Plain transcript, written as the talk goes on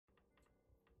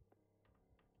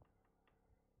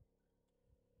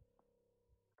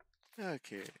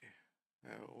Okay.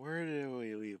 Where did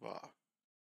we leave off?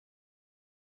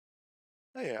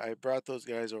 Oh yeah, I brought those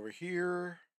guys over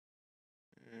here.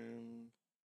 And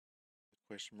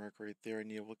question mark right there. I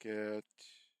need to look at.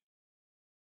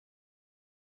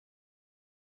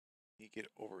 You get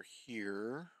over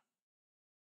here.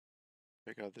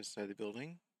 Check out this side of the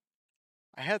building.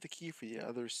 I had the key for the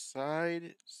other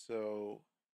side, so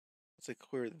let's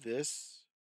clear this.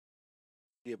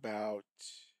 See about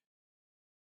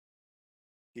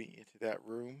getting into that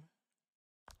room.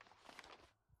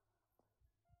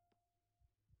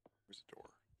 Where's the door?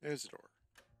 There's the door.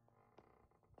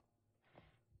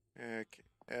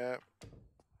 Okay.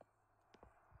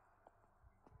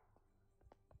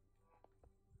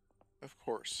 Of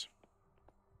course.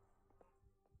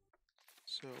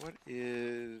 So what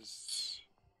is...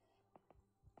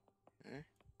 Okay.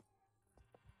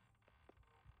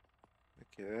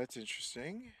 Okay, that's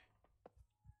interesting.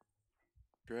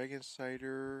 Dragon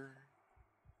cider.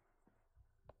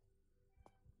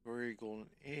 Glory golden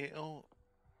ale.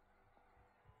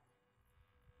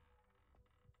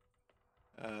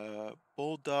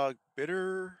 Bulldog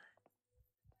bitter.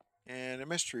 And a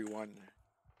mystery one.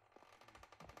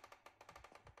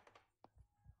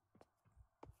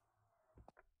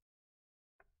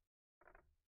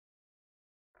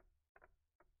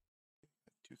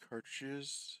 Two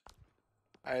cartridges.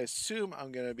 I assume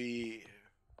I'm gonna be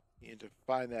needing to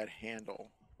find that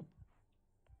handle.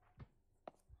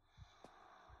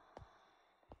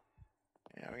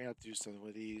 Yeah, we're gonna have to do something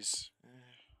with these.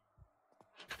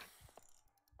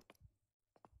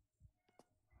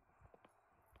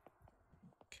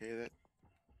 Okay, that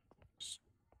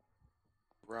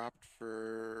dropped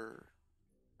for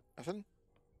nothing.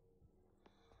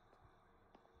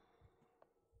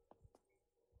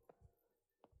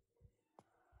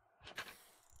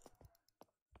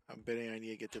 I'm betting I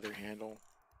need to get to their handle,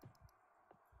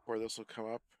 or this will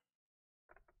come up.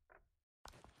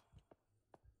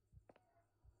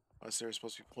 Unless they're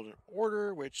supposed to be pulled in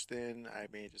order, which then I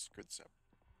may just screw this up.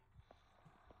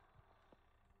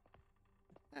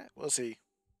 We'll see.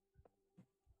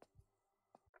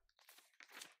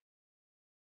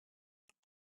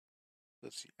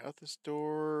 Let's see, out this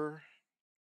door,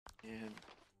 and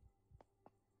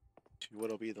to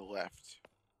what'll be the left.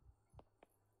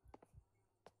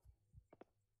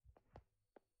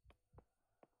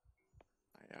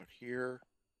 Out here.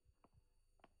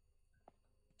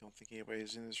 Don't think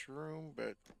anybody's in this room,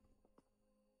 but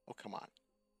oh, come on.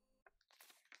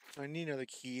 So I need another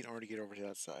key in order to get over to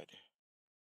that side.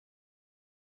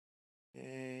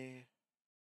 Okay.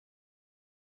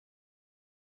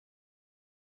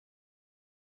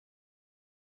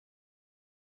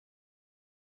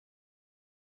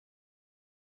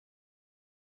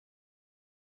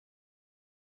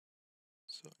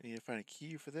 So I need to find a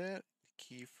key for that.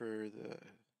 Key for the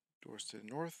doors to the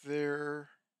north there.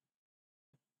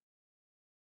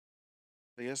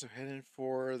 I guess I'm heading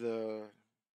for the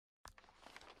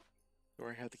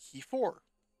door I have the key for.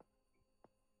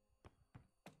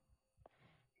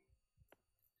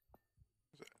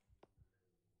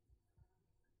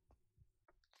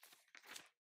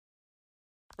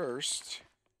 First,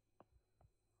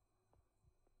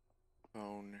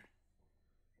 phone.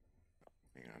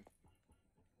 Hang on.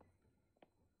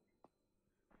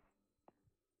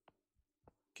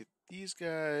 Get these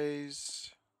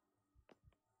guys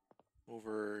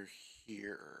over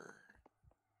here.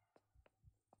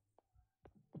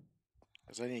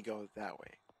 Because I need to go that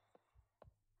way.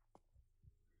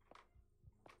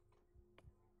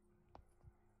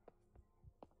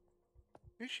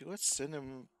 Actually, let's send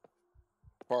them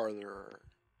farther.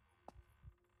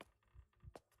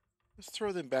 Let's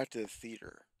throw them back to the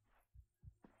theater.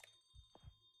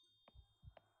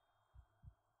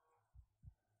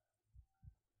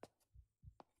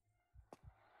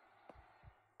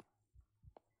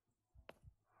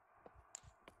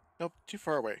 Nope, too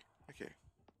far away. Okay.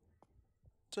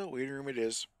 So, waiting room it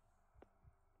is.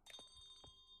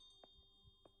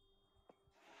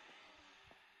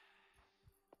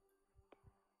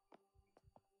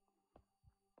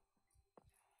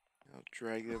 I'll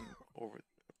drag them over.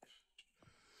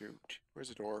 Shoot. Where's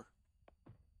the door?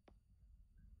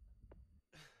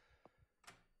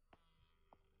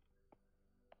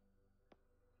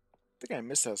 I think I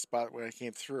missed that spot when I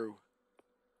came through.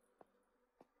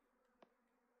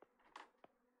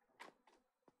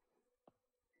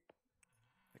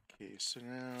 Okay, so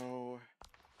now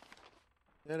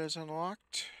that is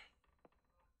unlocked.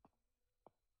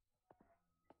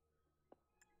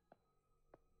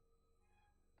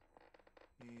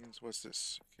 And what's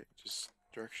this? Okay, just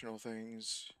directional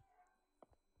things.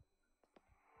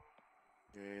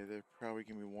 Okay, they're probably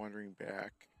gonna be wandering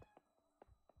back.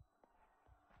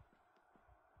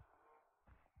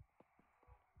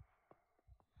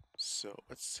 So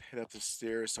let's head up the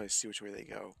stairs so I see which way they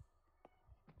go.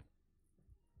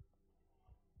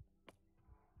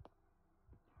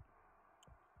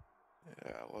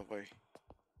 Yeah, lovely.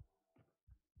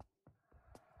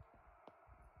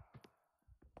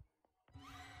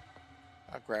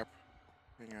 Ah, crap.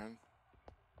 Hang on.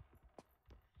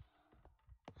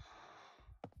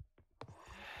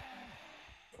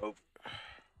 Oh.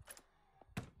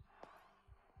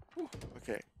 Whew,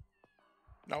 okay.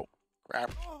 Nope.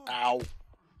 Crap. Ow.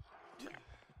 Yep,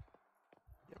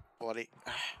 bloody.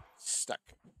 Stuck.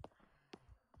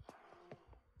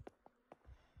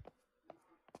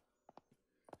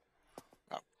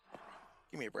 Oh,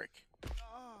 give me a break.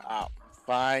 Oh,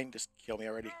 fine. Just kill me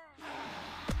already.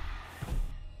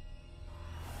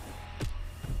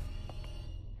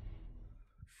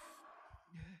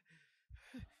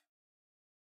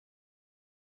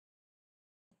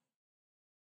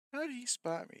 How did he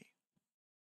spot me?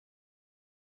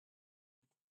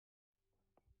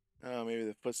 Oh, maybe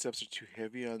the footsteps are too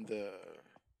heavy on the.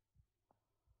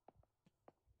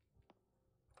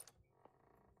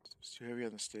 It's too heavy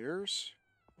on the stairs.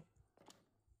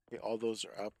 Okay, all those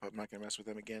are up. I'm not gonna mess with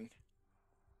them again.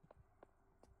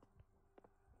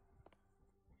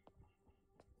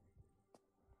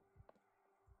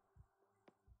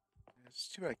 It's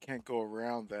too bad I can't go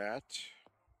around that.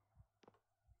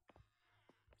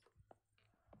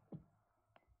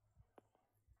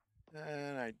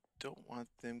 And I don't want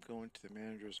them going to the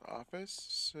manager's office,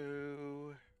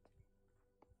 so.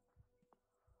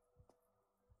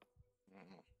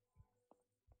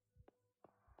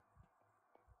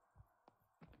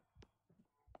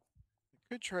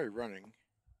 I could try running.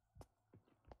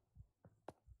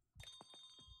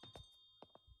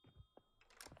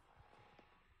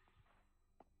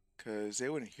 Because they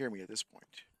wouldn't hear me at this point.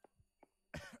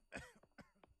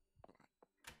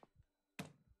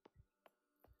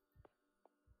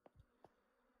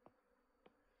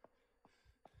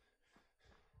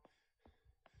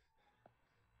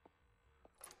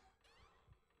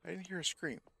 I didn't hear a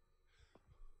scream.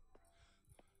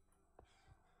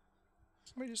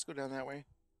 Somebody just go down that way.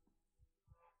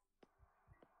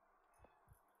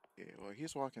 Okay, well,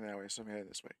 he's walking that way, so I'm heading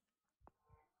this way.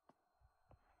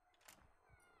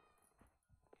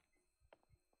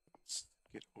 Let's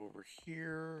get over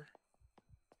here.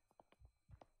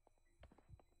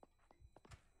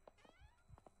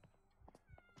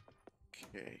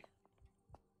 Okay.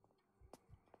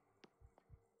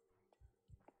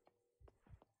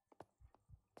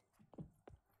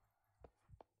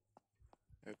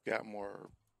 I've got more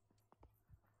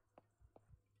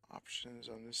options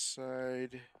on this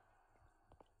side.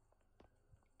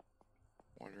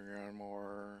 Wandering around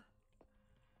more.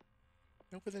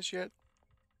 Open this yet?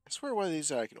 I swear one of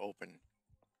these I could open.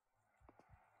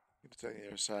 Maybe it's on the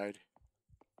other side.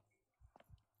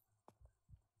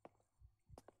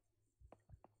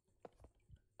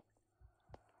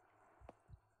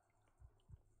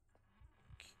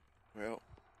 Well.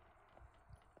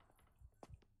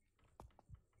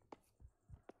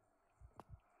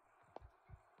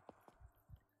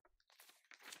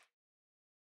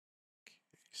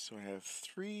 So I have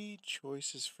 3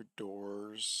 choices for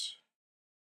doors.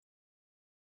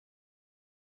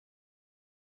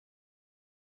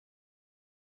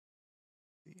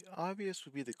 The obvious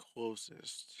would be the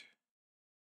closest.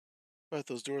 But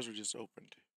those doors were just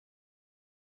opened.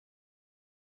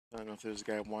 I don't know if there's a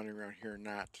guy wandering around here or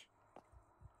not.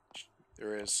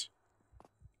 There is.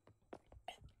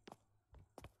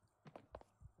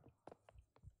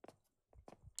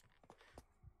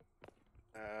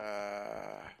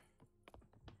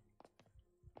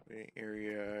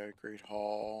 Area, Great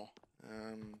Hall.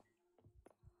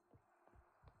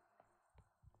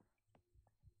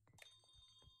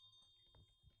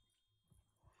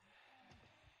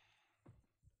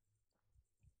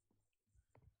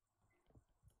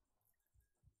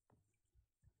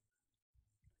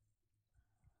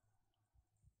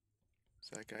 Is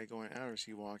that guy going out or is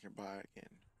he walking by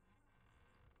again?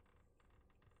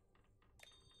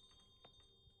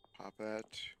 Pop that.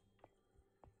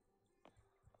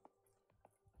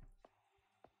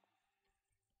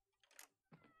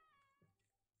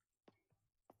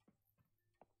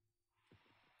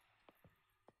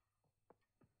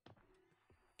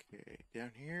 Okay,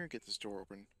 down here, get this door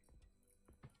open.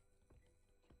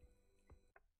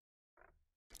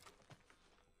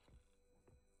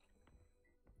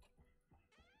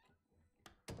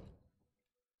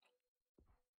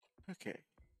 Okay.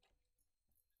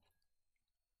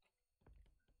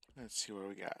 Let's see what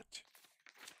we got.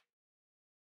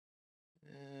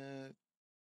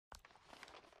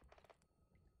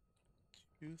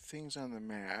 Two things on the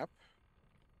map.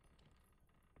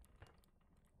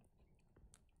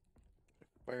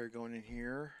 Fire going in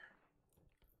here.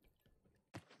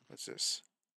 What's this?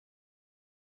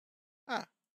 Ah,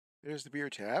 there's the beer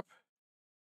tap.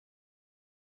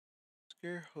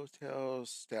 Scare Hotel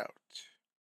Stout.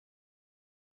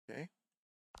 Okay.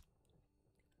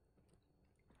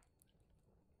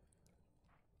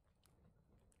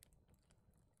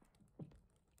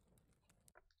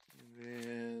 And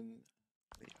then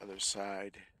the other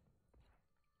side.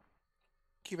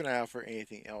 Keep an eye out for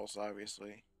anything else,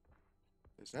 obviously.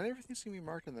 Because not everything's going to be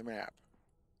marked on the map.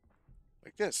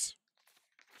 Like this.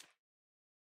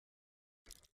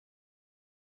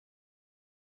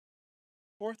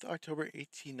 4th October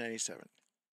 1897.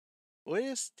 The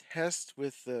latest test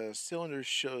with the cylinders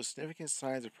shows significant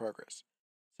signs of progress.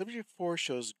 Subject 4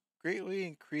 shows greatly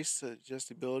increased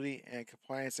adjustability and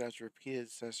compliance after repeated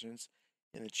sessions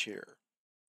in the chair.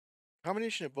 A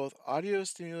combination of both audio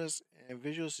stimulus and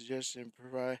visual suggestion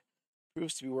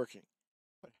proves to be working,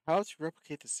 but how to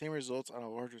replicate the same results on a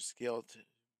larger scale to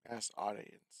mass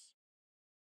audience?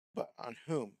 But on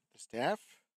whom? The staff?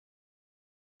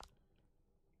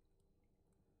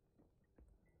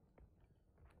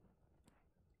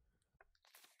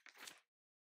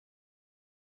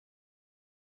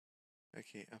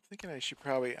 Okay, I'm thinking I should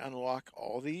probably unlock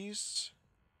all these.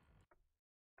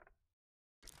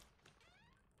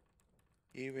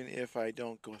 Even if I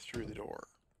don't go through the door.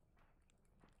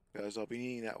 Because I'll be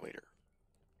needing that later.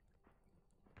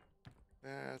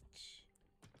 That...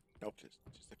 Nope, just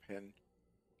a pen.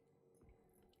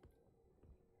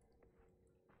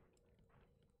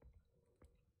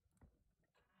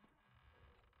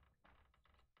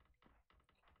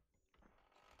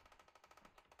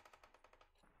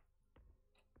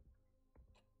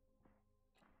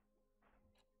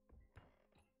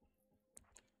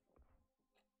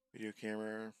 Video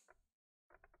camera.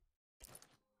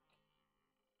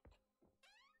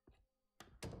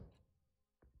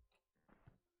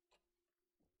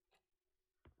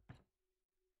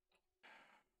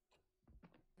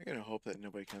 I gotta hope that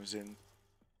nobody comes in.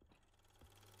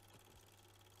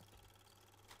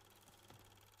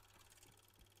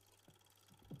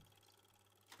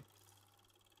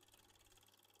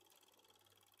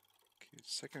 Okay,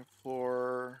 second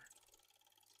floor.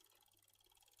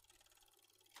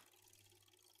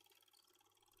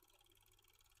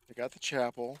 I got the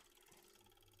chapel.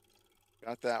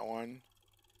 Got that one.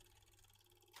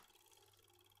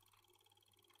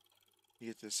 You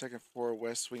get the second floor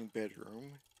west wing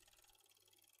bedroom.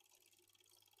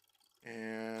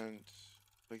 And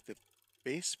like the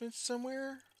basement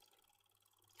somewhere?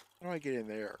 How do I get in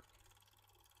there?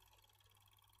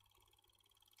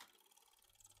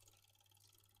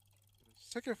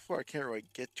 Second floor I can't really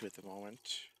get to at the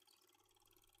moment.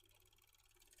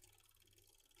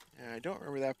 And I don't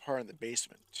remember that part in the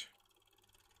basement.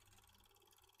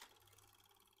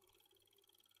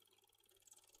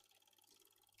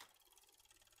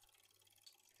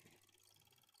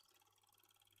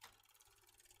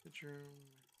 Bedroom.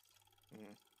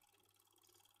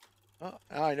 Oh,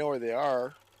 now I know where they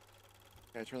are.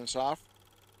 Can I turn this off?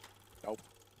 Nope.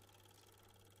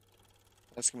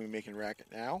 That's gonna be making racket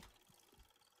now.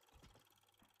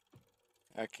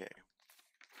 Okay.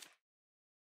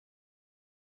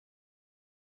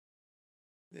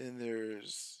 Then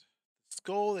there's the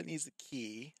skull that needs a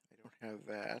key. I don't have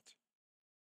that.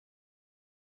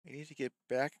 I need to get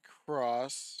back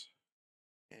across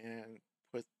and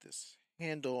put this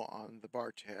handle on the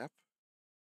bar tap.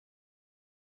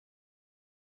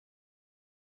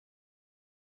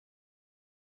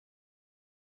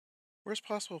 Worst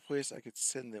possible place I could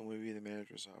send them would be the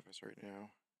manager's office right now.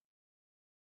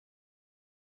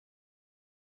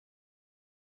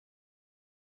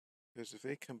 Because if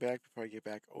they come back before I get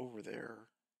back over there,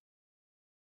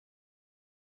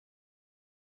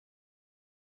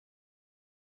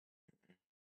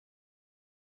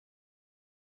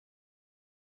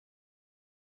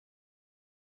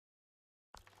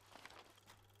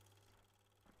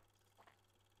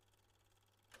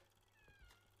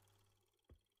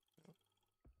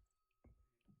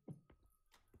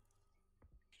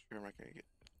 sure I'm not going to get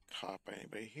caught by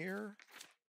anybody here.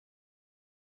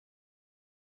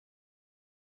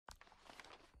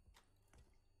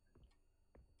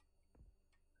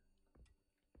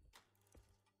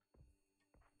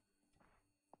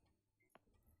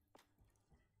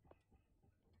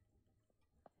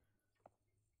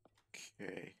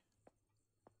 Okay.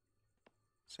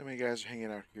 So many guys are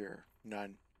hanging out here.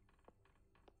 None.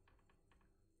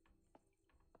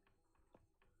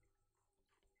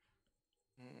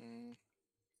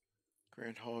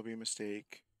 Grand Hall would be a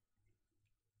mistake.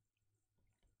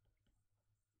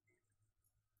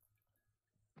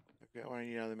 I've got what I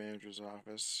need out of the manager's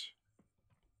office.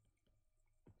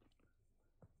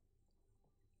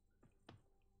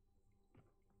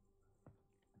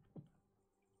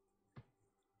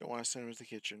 Don't want to send him to the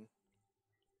kitchen.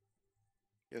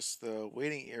 Guess the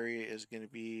waiting area is going to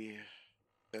be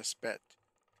best bet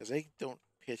because they don't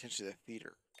pay attention to the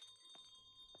theater.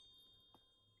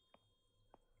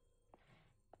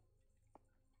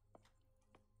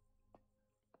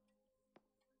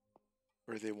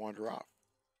 Or they wander off.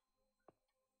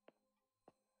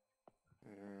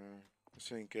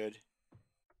 This ain't good.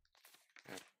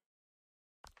 Yeah.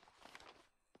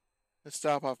 Let's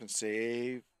stop off and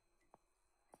save.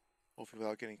 Hopefully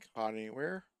without getting caught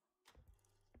anywhere.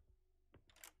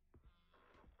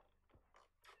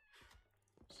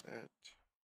 Set.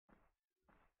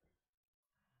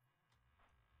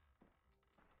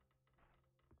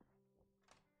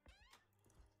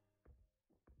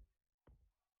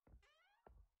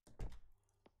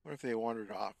 What if they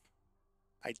wandered off?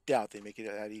 I doubt they make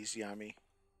it that easy on me.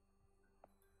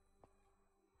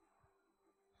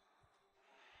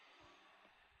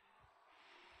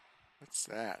 What's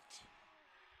that?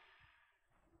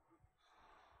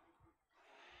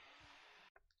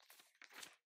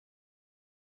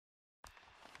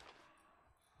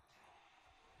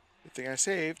 Good thing I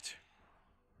saved.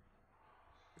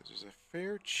 There's a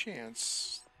fair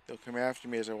chance they'll come after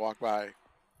me as I walk by.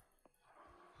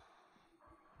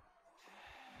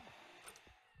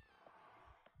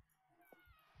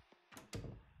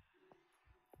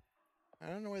 I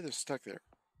don't know why they're stuck there.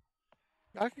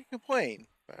 I can complain,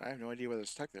 but I have no idea why they're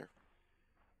stuck there.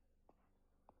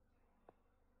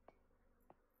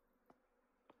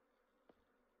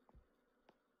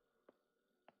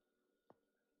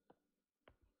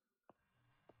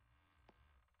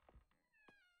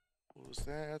 What was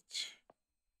that?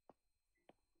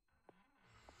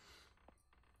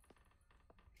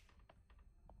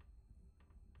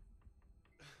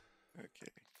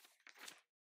 Okay.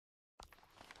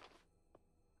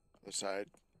 Other side.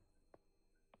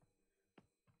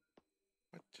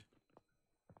 What?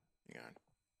 Hang on.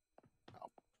 Oh,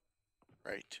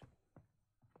 right.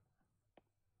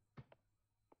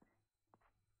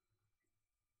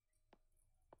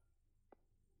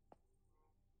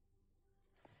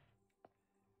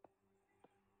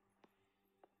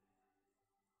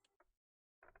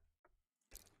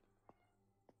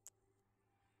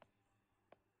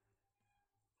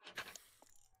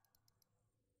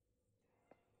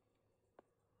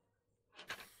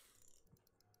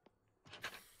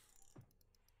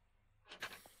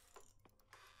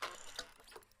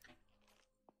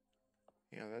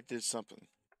 Yeah, that did something.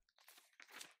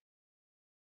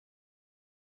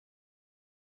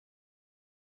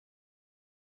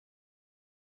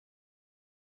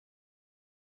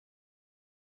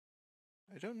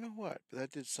 I don't know what, but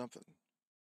that did something.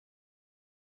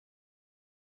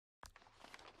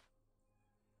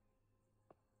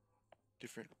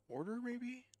 Different order,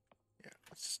 maybe? Yeah,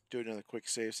 let's do another quick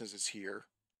save since it's here.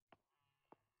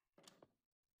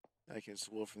 I can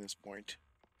swell from this point.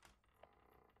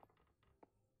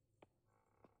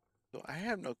 So I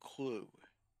have no clue.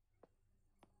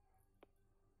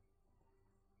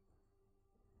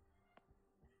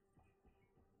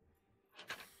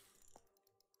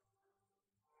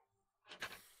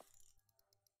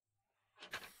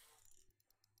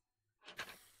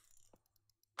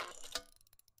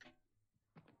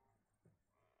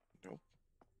 Nope.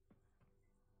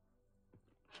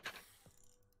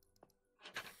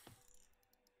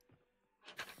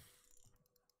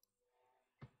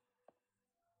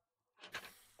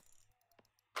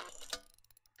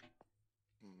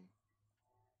 Hmm.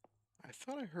 I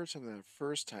thought I heard something the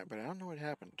first time, but I don't know what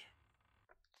happened.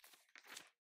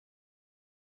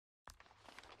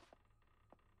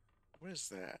 What is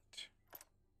that?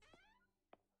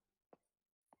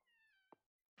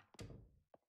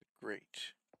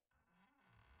 Great.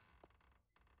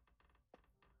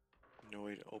 No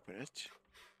way to open it.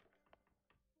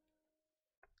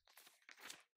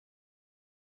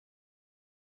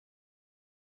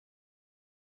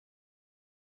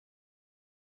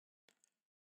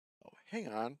 Oh, hang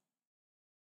on.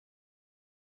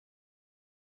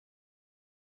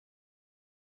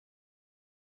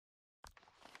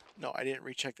 No, I didn't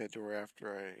recheck that door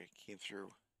after I came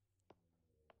through.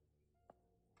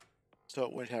 So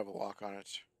it wouldn't have a lock on it.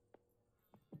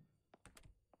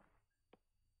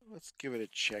 Let's give it a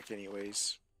check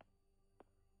anyways.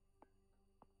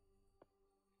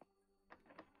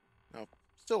 Nope,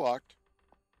 still locked.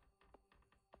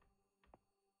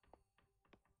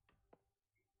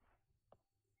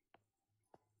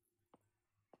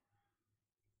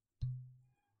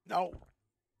 Ow!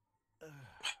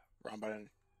 Wrong button.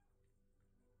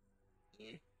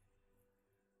 Okay.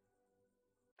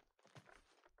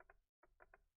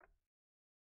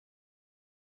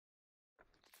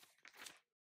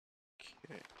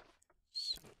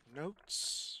 So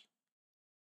notes.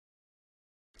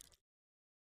 Let's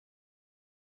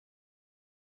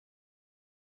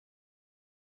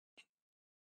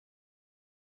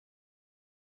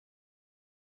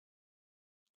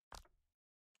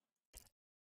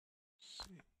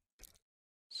see.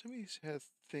 Some of these have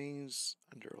things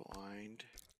underlined.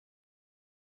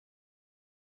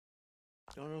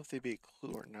 Don't know if they'd be a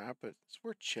clue or not, but it's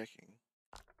worth checking.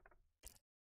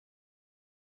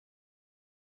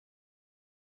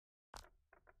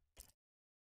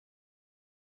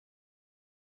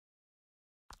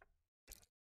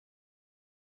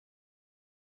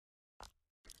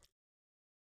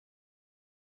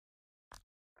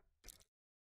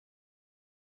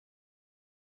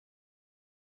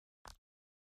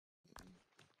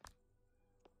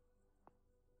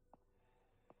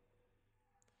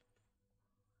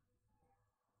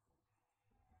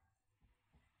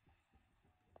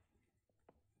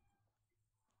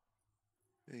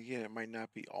 Again, it might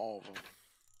not be all of them.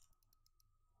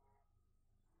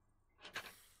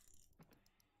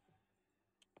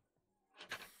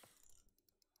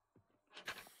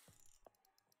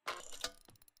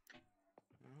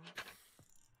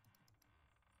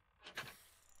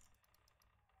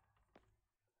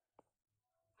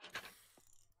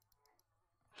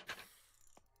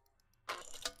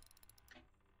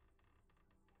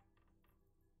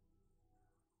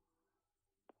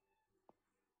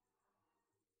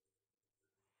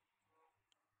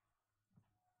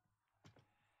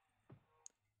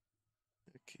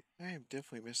 Okay, I am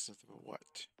definitely missing something, but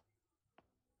what?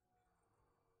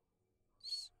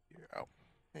 Here, oh,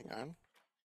 hang on.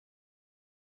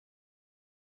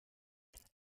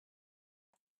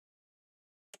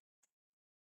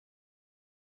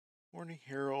 Morning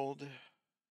Herald.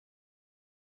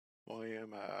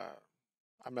 William,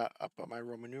 I'm not up on my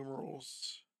Roman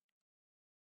numerals.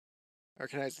 I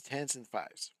recognize the 10s and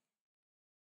 5s.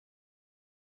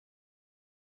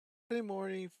 Sunday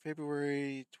morning,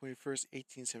 February 21st,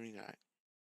 1879.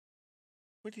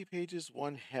 20 pages,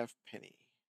 1/2 penny.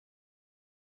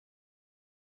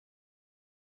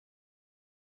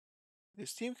 The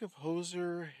esteemed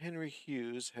composer Henry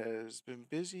Hughes has been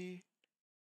busy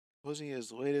composing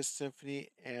his latest symphony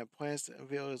and plans to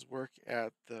unveil his work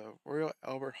at the Royal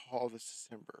Albert Hall this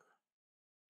December.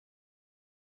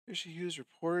 Mr. Hughes,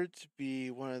 reported to be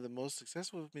one of the most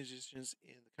successful musicians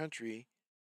in the country,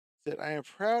 said, "I am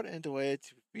proud and delighted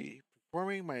to be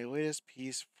performing my latest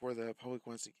piece for the public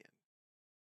once again."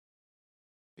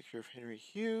 Picture of Henry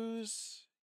Hughes,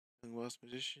 young Welsh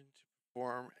musician, to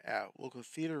perform at local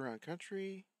theater around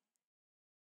country.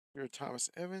 Here, Thomas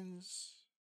Evans,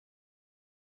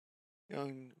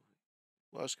 young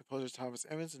Welsh composer Thomas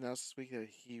Evans, announced this week that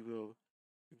he will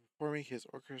be performing his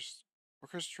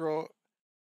orchestral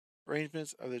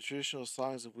arrangements of the traditional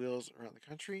songs of wheels around the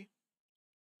country.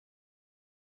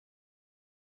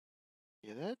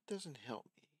 Yeah, that doesn't help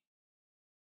me.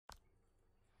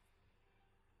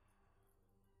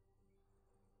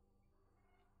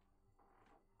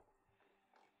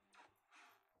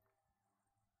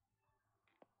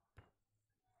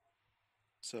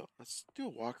 So let's do a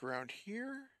walk around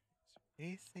here.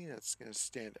 Anything that's going to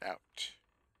stand out?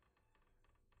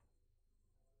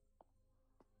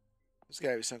 There's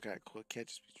got to be some kind of clue. It can't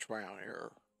just be trial and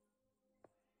error.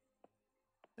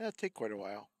 That'll take quite a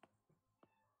while.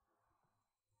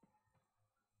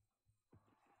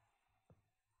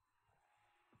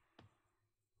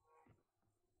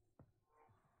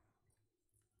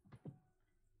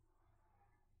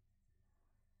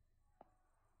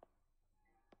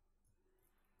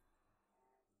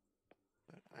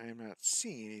 But I am not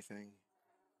seeing anything.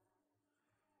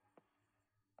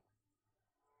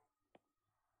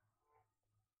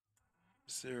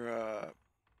 Is there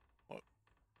what,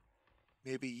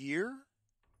 maybe year?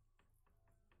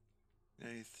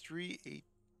 93, 8,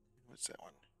 what's that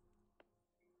one?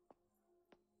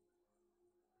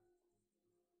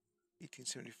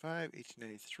 1875,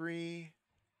 1893.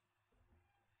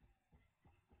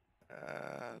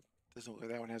 Doesn't look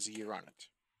like that one has a year on it.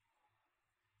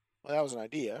 Well, that was an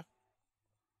idea.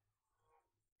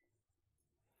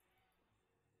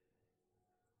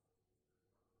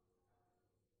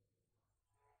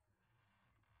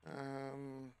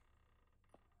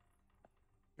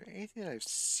 Is there anything that I've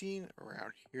seen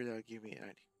around here that would give me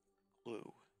an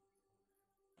clue?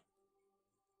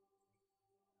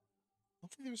 I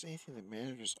don't think there's anything in the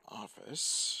manager's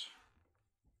office.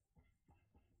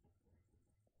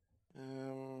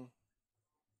 Um,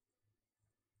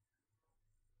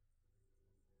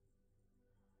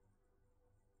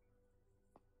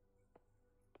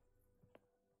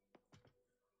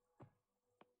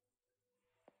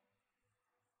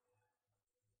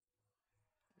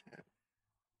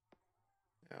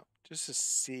 yeah, just to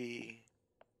see,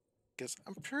 because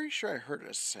I'm pretty sure I heard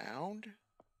a sound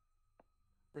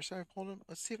first time I pulled him.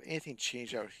 Let's see if anything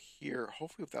changed out here.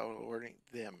 Hopefully without alerting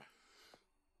them.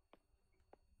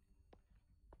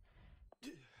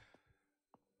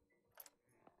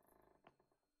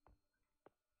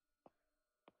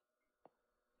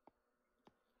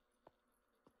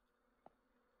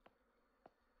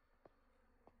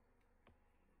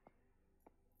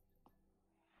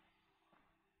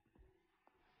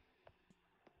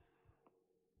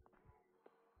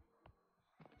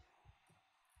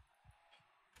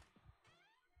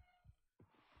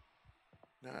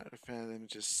 Not a fan of them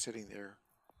just sitting there.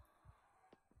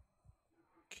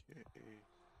 Okay.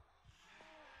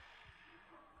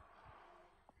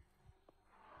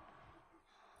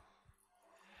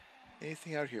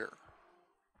 Anything out here?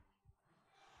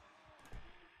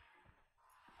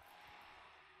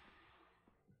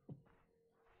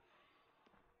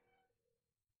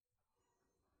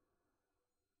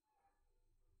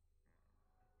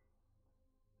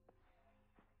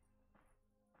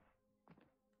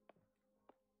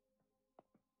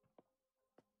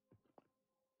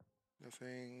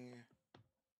 Nothing.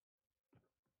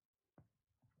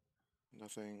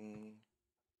 Nothing.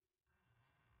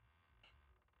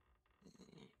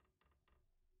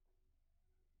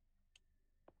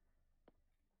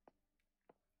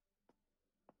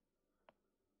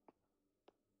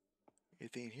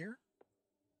 Anything in here?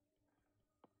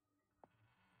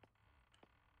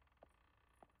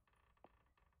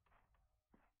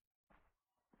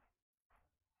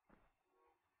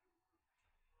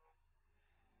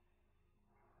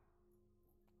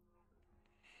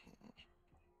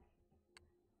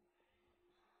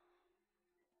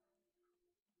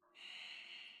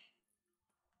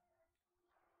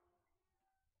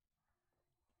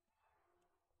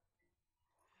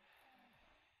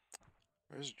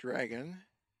 There's a dragon.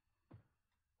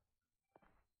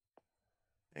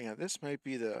 Hang on, this might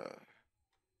be the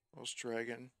most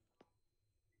dragon.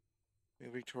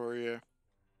 Victoria.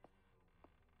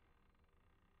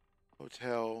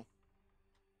 Hotel.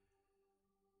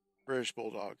 British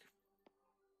Bulldog.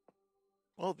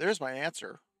 Well, there's my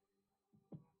answer.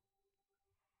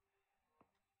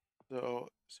 So,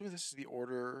 assuming this is the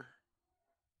order.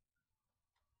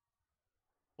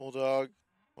 Bulldog,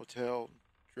 Hotel,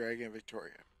 Dragon,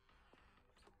 Victoria.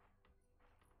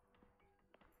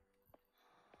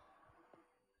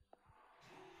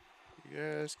 You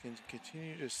guys can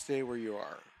continue to stay where you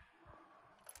are.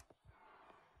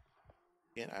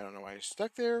 Again, I don't know why I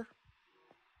stuck there.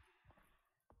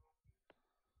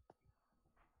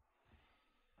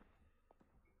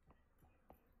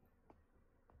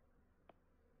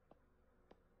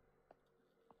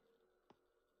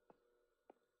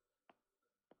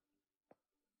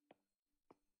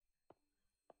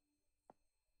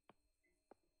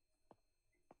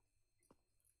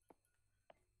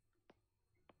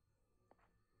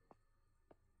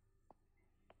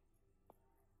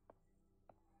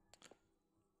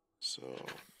 So,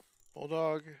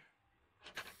 Bulldog,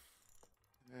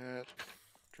 that,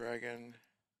 Dragon.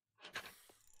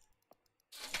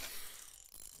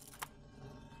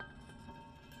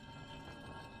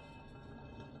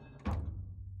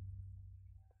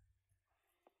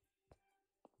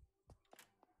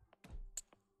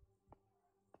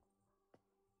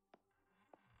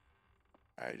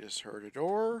 I just heard a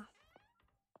door.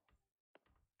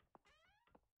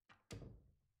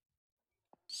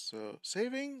 So,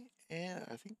 saving, and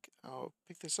I think I'll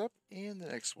pick this up in the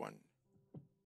next one.